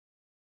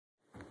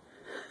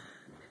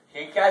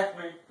Can't catch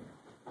me.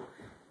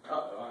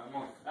 Uh-oh, I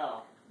almost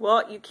fell.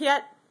 Well, you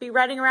can't be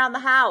running around the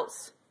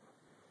house.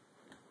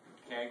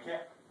 Can't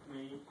catch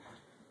me.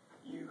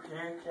 You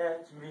can't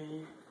catch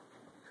me.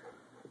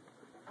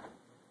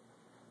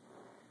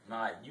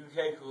 Nah, you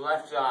take the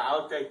left side,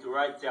 I'll take the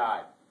right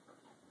side.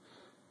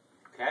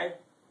 Okay?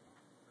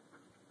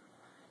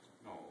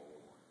 No.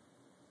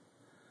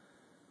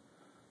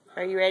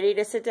 Are you ready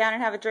to sit down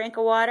and have a drink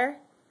of water?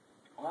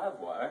 I'll have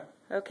water.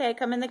 Okay,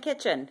 come in the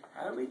kitchen.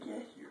 How did we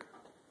get here?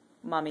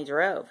 Mommy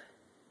drove.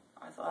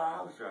 I thought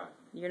I was driving.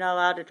 You're not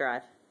allowed to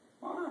drive.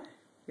 Why?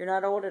 You're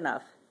not old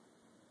enough.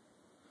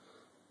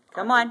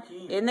 Come I'm on,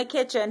 18. in the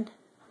kitchen.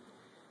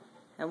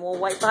 And we'll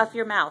wipe off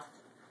your mouth.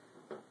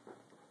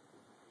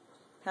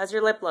 How's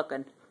your lip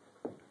looking?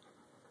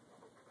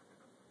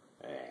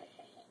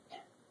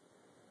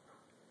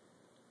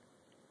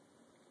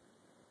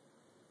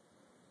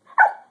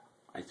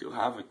 I still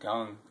have a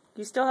tongue.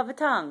 You still have a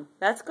tongue.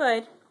 That's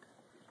good.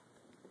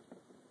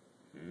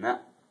 Nah.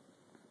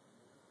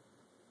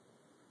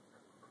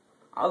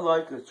 I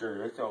like this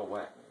shirt. It's all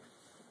wet.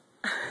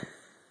 Here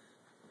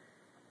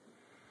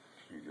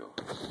you go.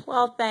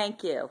 Well,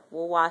 thank you.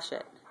 We'll wash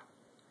it.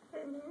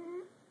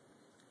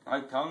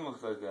 My tongue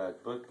looks like it has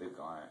lipstick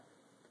on it.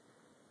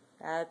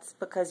 That's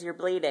because you're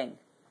bleeding.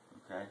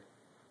 Okay.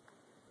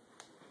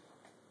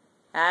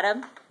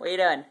 Adam, what are you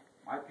doing?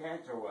 My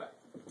pants are wet.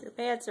 Your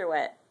pants are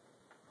wet.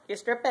 You're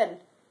stripping.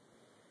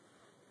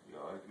 You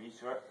like me,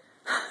 strip?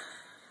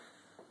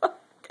 All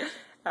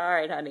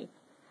right, honey.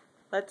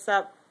 Let's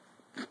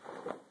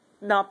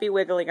not be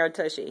wiggling our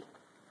tushy.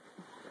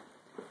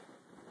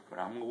 But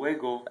I'm gonna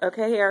wiggle.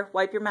 Okay, here.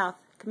 Wipe your mouth.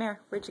 Come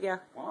here. Where'd you go?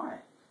 Why?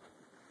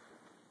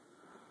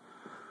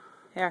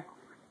 Here.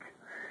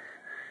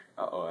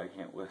 Uh-oh, I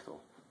can't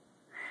whistle.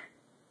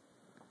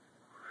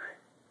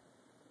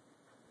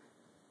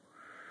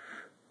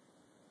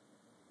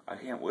 I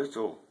can't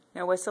whistle.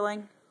 No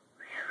whistling?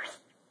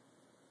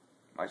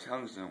 My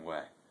tongue's in the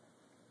way.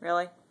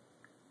 Really?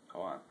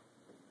 Hold on.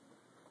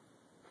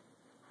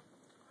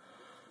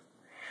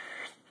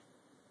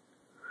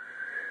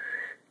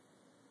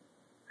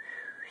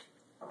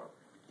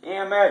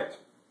 Damn it!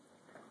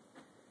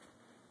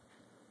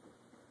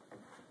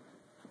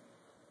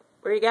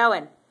 Where are you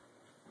going?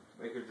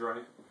 Make a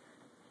drink.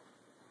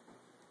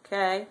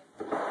 Okay.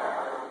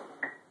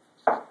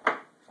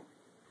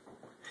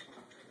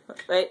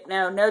 Wait,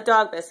 no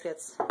dog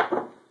biscuits.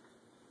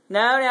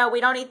 No, we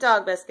don't eat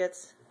dog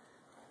biscuits.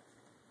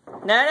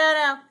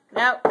 No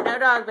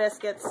dog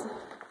biscuits.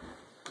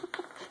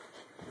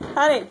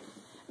 Honey.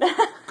 No.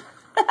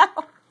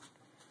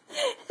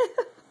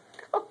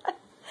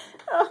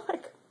 Oh my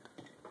God.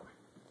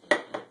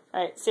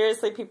 Alright,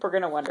 seriously, people are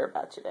going to wonder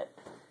about you then.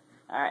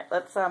 Alright,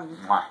 let's,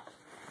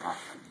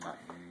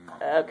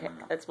 okay,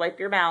 let's wipe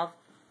your mouth.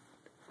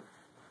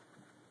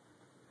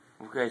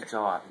 Okay,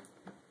 so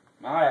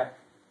Maya.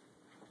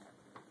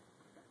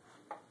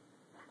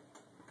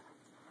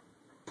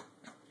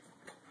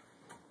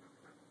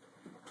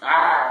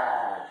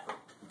 Ah!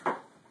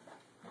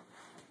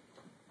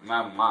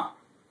 Mama.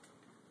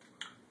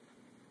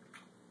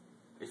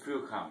 It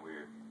feels kind of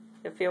weird.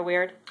 You feel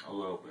weird? A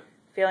little bit.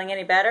 Feeling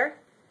any better?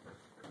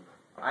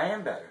 I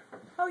am better.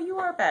 Oh, you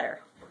are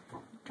better.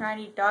 Trying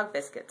to eat dog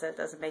biscuits. That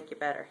doesn't make you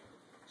better.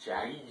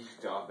 Shaggy eats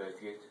dog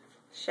biscuits.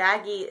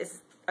 Shaggy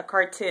is a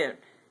cartoon.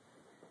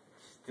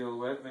 Still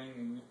living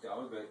and eats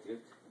dog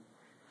biscuits.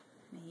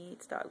 He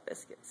eats dog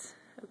biscuits.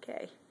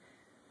 Okay.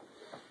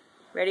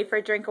 Ready for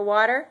a drink of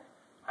water?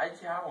 I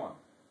just had one.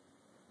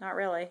 Not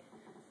really.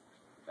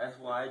 That's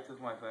why I took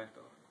my pants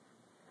off.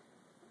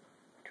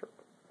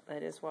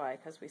 That is why,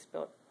 because we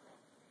spilled.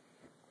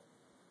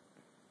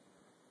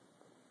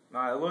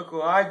 Now look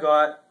what I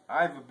got.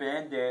 I have a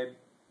Band-Aid.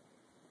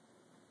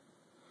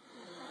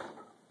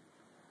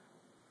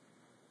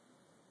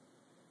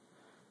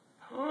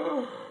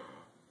 You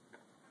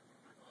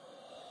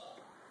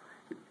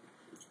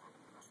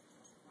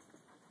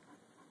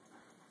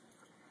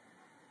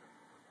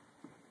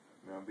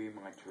wanna be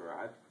my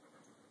tribe?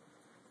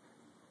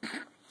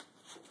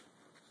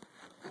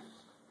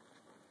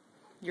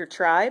 Your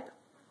tribe?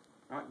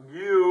 Not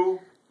you.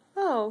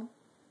 Oh,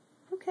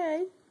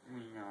 okay.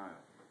 No.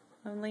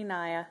 Only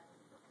Naya.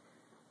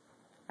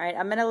 Alright,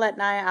 I'm going to let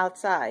Naya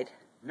outside.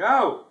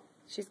 No!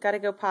 She's got to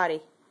go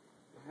potty.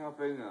 It's not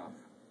big enough.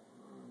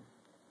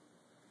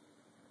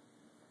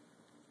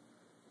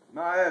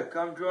 Naya,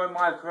 come join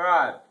my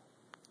tribe.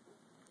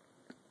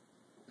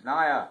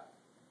 Naya,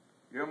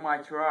 you're my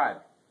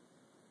tribe.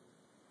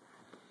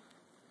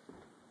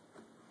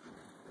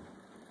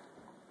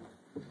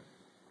 You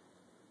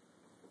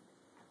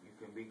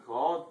can be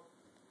called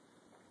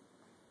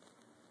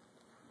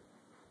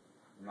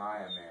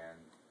Naya Man.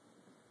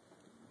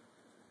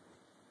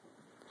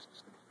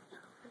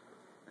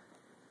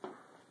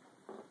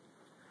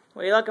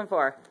 What are you looking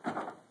for? I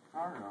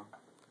don't know.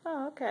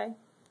 Oh, okay.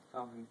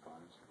 Something fun.